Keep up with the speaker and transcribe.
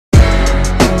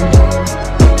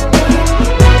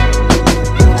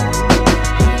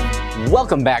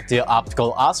Welcome back to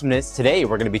Optical Awesomeness. Today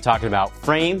we're going to be talking about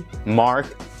frame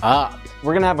markup.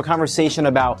 We're going to have a conversation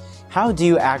about how do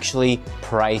you actually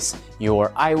price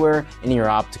your eyewear and your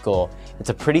optical. It's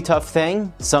a pretty tough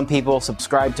thing. Some people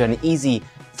subscribe to an easy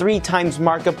 3 times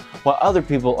markup, while other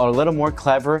people are a little more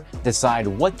clever, decide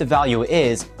what the value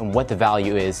is and what the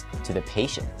value is to the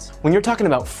patient. When you're talking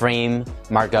about frame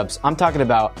markups, I'm talking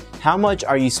about how much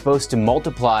are you supposed to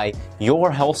multiply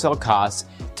your wholesale costs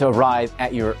to arrive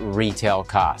at your retail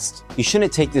cost. You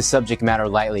shouldn't take this subject matter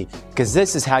lightly because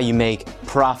this is how you make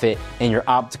profit in your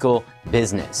optical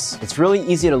business. It's really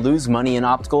easy to lose money in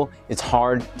optical. It's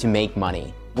hard to make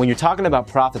money. When you're talking about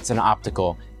profits in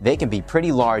optical, they can be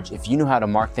pretty large if you know how to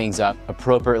mark things up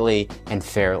appropriately and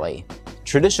fairly.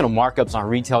 Traditional markups on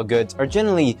retail goods are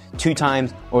generally 2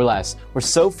 times or less. We're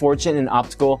so fortunate in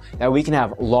optical that we can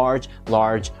have large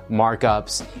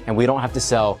markups and we don't have to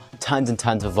sell tons and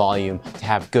tons of volume to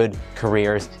have good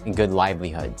careers and good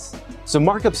livelihoods. So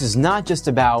markups is not just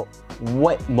about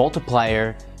what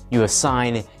multiplier you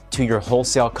assign to your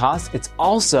wholesale cost, it's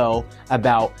also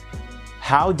about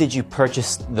how did you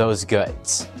purchase those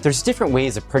goods? There's different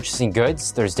ways of purchasing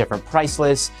goods. There's different price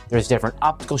lists. There's different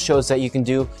optical shows that you can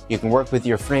do. You can work with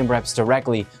your frame reps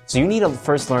directly. So you need to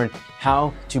first learn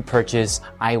how to purchase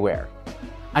eyewear.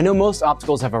 I know most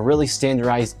opticals have a really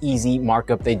standardized, easy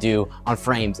markup they do on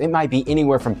frames. It might be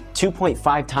anywhere from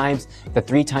 2.5 times to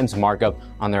 3 times markup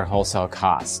on their wholesale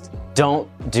cost. Don't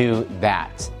do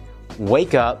that.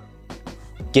 Wake up,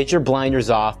 get your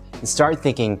blinders off, and start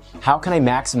thinking, how can I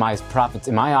maximize profits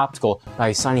in my optical by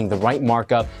assigning the right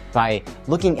markup, by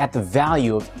looking at the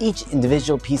value of each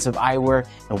individual piece of eyewear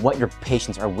and what your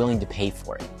patients are willing to pay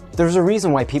for it. There's a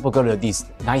reason why people go to these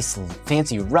nice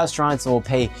fancy restaurants and will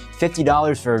pay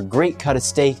 $50 for a great cut of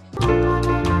steak.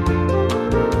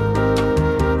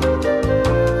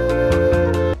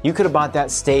 You could have bought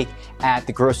that steak at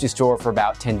the grocery store for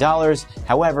about $10.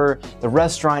 However, the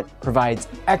restaurant provides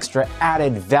extra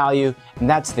added value, and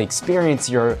that's the experience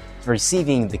you're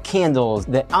receiving, the candles,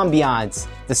 the ambiance,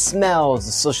 the smells,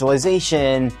 the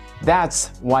socialization. That's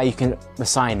why you can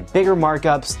assign bigger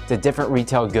markups to different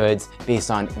retail goods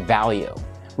based on value.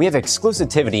 We have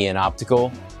exclusivity in optical.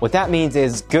 What that means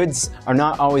is goods are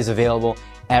not always available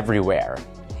everywhere.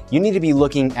 You need to be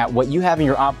looking at what you have in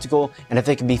your optical and if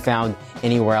it can be found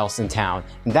anywhere else in town.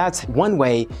 And that's one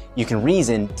way you can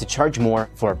reason to charge more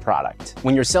for a product.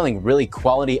 When you're selling really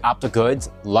quality optical goods,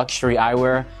 luxury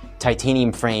eyewear,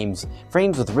 titanium frames,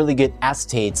 frames with really good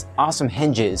acetates, awesome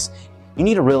hinges, you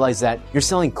need to realize that you're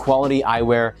selling quality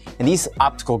eyewear and these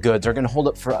optical goods are going to hold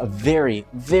up for a very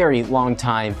long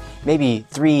time, maybe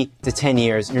 3 to 10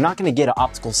 years. You're not going to get an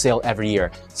optical sale every year.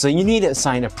 So you need to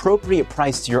assign appropriate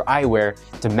price to your eyewear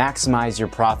to maximize your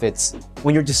profits.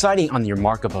 When you're deciding on your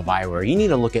markup of eyewear, you need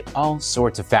to look at all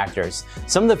sorts of factors.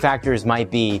 Some of the factors might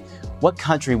be what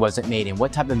country was it made in,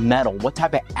 what type of metal, what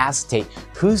type of acetate,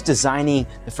 who's designing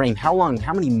the frame, how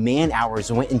many man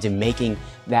hours went into making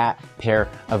that pair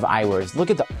of eyewears. Look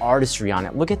at the artistry on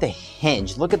it, look at the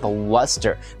hinge, look at the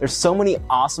luster. There's so many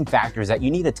awesome factors that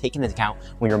you need to take into account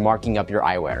when you're marking up your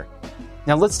eyewear.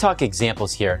 Now let's talk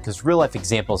examples here, because real life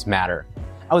examples matter.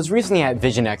 I was recently at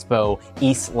Vision Expo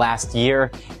East last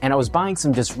year, and I was buying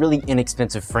some just really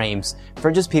inexpensive frames for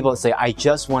just people that say, I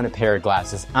just want a pair of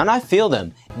glasses. And I feel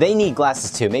them. They need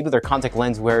glasses too. Maybe they're contact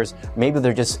lens wearers, maybe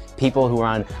they're just people who are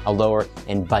on a lower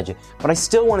end budget. But I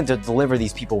still wanted to deliver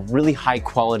these people really high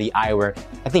quality eyewear.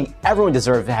 I think everyone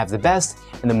deserves to have the best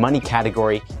in the money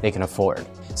category they can afford.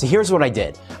 So here's what I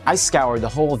did. I scoured the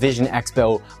whole Vision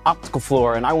Expo optical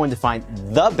floor and I wanted to find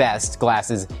the best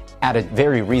glasses at a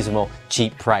very reasonable,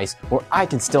 cheap price where I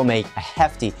can still make a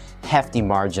hefty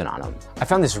margin on them. I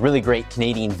found this really great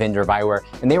Canadian vendor of eyewear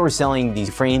and they were selling these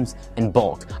frames in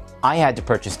bulk. I had to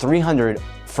purchase 300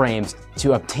 frames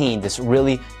to obtain this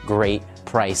really great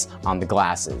price on the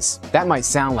glasses. That might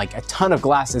sound like a ton of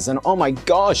glasses and oh my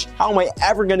gosh, how am I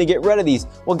ever gonna get rid of these?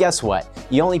 Well, guess what?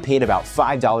 You only paid about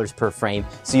 $5 per frame,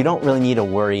 so you don't really need to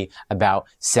worry about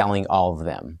selling all of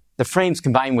them. The frames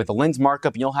combined with the lens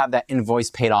markup, you'll have that invoice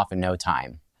paid off in no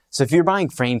time. So if you're buying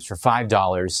frames for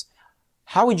 $5,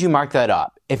 how would you mark that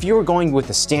up? If you were going with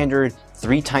the standard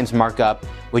 3 times markup,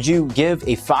 would you give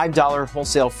a $5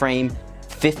 wholesale frame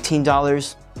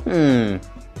 $15?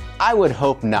 I would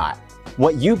hope not.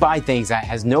 What you buy things at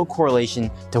has no correlation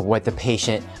to what the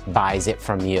patient buys it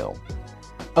from you.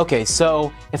 Okay,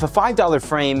 so if a $5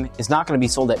 frame is not going to be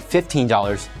sold at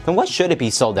 $15, then what should it be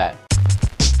sold at?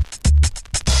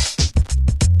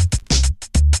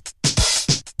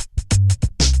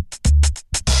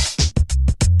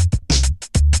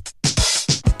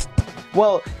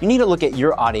 Well, you need to look at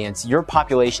your audience, your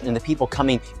population, and the people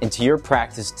coming into your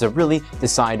practice to really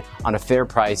decide on a fair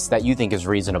price that you think is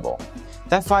reasonable.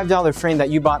 That $5 frame that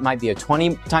you bought might be a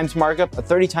 20 times markup, a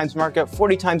 30 times markup,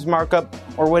 40 times markup,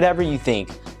 or whatever you think.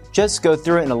 Just go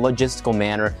through it in a logistical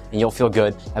manner and you'll feel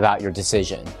good about your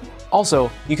decision.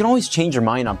 Also, you can always change your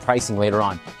mind on pricing later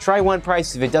on. Try one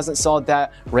price. If it doesn't sell at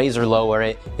that, raise or lower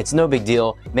it. It's no big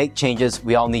deal. Make changes.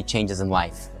 We all need changes in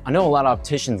life. I know a lot of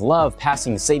opticians love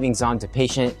passing savings on to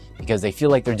patient because they feel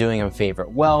like they're doing them a favor.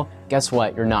 Well, guess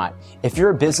what? You're not. If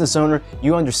you're a business owner,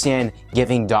 you understand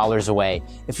giving dollars away.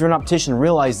 If you're an optician,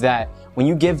 realize that when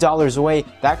you give dollars away,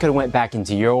 that could have went back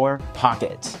into your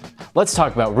pocket. Let's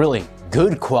talk about really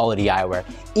good quality eyewear.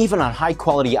 Even on high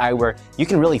quality eyewear, you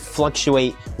can really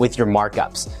fluctuate with your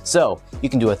markups. So you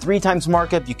can do a 3 times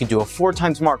markup, you could do a 4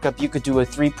 times markup, you could do a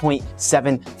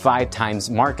 3.75 times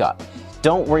markup.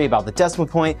 Don't worry about the decimal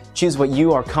point. Choose what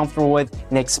you are comfortable with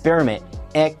and experiment.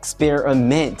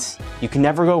 Experiment. You can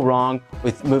never go wrong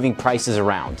with moving prices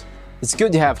around. It's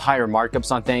good to have higher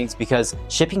markups on things because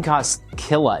shipping costs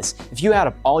kill us. If you add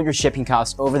up all your shipping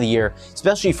costs over the year,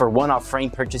 especially for one-off frame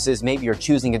purchases, maybe you're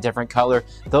choosing a different color,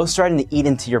 those starting to eat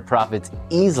into your profits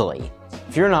easily.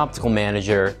 If you're an optical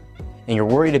manager and you're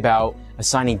worried about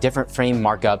assigning different frame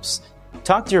markups,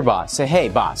 talk to your boss. Say, hey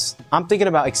boss, I'm thinking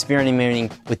about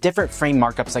experimenting with different frame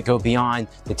markups that go beyond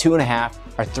the 2.5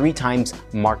 or 3 times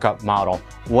markup model.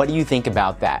 What do you think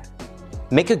about that?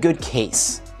 Make a good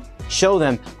case. Show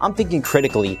them I'm thinking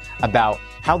critically about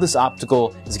how this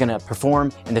optical is going to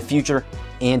perform in the future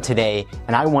and today,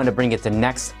 and I want to bring it to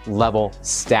next level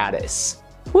status.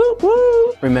 Woo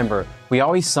woo! Remember, we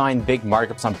always sign big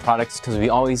markups on products because we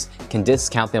always can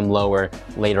discount them lower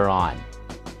later on.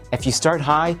 If you start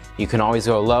high, you can always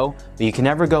go low, but you can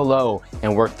never go low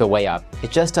and work the way up.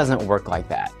 It just doesn't work like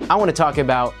that. I want to talk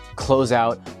about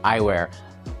closeout eyewear.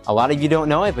 A lot of you don't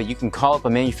know it, but you can call up a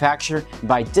manufacturer and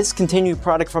buy discontinued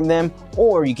product from them,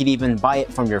 or you could even buy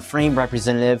it from your frame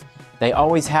representative. They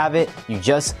always have it, you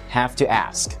just have to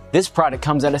ask. This product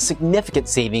comes at a significant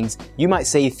savings. You might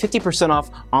save 50% off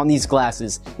on these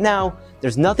glasses. Now,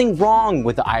 there's nothing wrong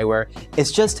with the eyewear, it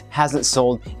just hasn't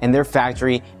sold in their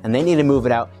factory and they need to move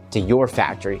it out to your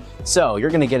factory. So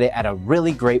you're gonna get it at a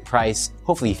really great price,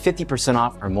 hopefully 50%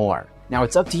 off or more. Now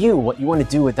it's up to you what you want to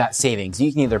do with that savings.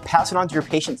 You can either pass it on to your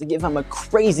patients and give them a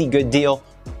crazy good deal,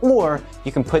 or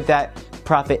you can put that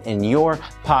profit in your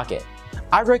pocket.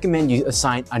 I recommend you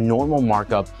assign a normal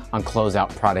markup on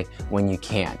closeout product when you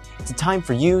can. It's a time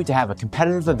for you to have a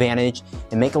competitive advantage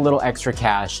and make a little extra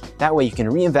cash. That way you can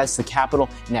reinvest the capital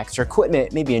in extra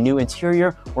equipment, maybe a new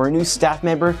interior or a new staff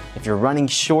member if you're running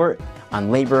short on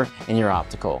labor in your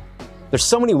optical. There's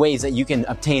so many ways that you can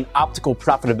obtain optical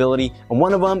profitability, and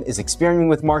one of them is experimenting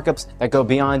with markups that go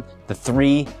beyond the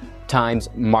 3 times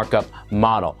markup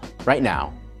model. Right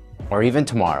now, or even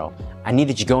tomorrow, I need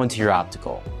that you go into your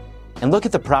optical and look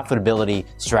at the profitability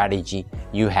strategy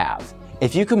you have.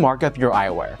 If you can mark up your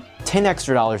eyewear $10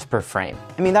 extra per frame,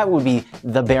 I mean, that would be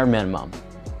the bare minimum.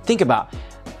 Think about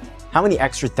how many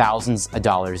extra thousands of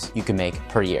dollars you can make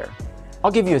per year.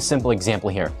 I'll give you a simple example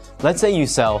here. Let's say you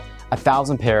sell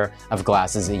 1,000 pair of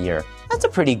glasses a year. That's a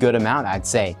pretty good amount, I'd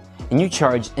say. And you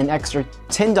charge an extra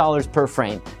 $10 per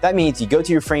frame. That means you go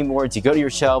to your frame boards, you go to your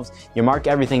shelves, you mark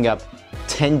everything up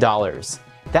 $10.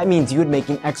 That means you would make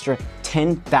an extra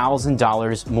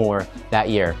 $10,000 more that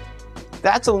year.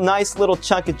 That's a nice little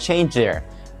chunk of change there.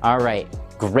 All right,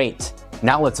 great.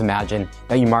 Now let's imagine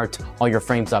that you marked all your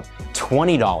frames up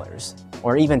 $20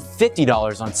 or even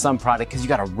 $50 on some product because you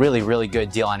got a really, really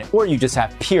good deal on it, or you just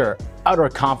have pure, utter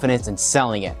confidence in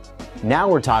selling it. Now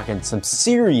we're talking some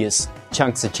serious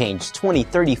chunks of change, $20,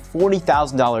 $30,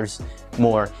 $40,000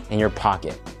 more in your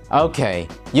pocket. Okay,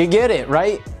 you get it,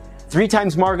 right? 3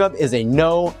 times markup is a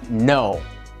no.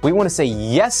 We want to say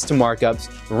yes to markups,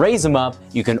 raise them up.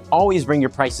 You can always bring your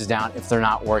prices down if they're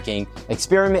not working.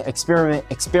 Experiment, experiment,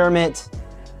 experiment.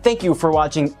 Thank you for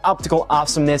watching Optical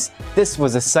Awesomeness. This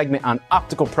was a segment on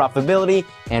optical profitability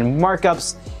and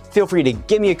markups. Feel free to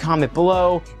give me a comment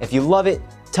below. If you love it,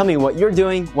 tell me what you're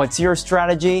doing, what's your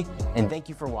strategy, and thank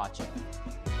you for watching.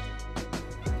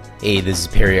 Hey, this is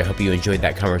Perry. I hope you enjoyed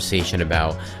that conversation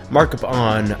about markup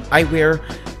on eyewear.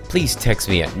 Please text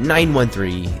me at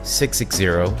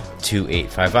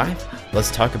 913-660-2855. Let's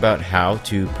talk about how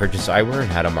to purchase eyewear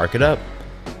and how to mark it up.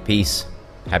 Peace.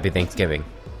 Happy Thanksgiving.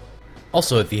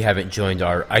 Also, if you haven't joined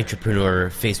our Entrepreneur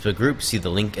Facebook group, see the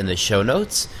link in the show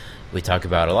notes. We talk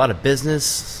about a lot of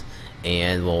business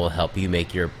and we'll help you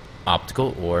make your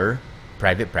optical or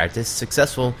private practice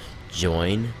successful.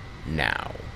 Join now.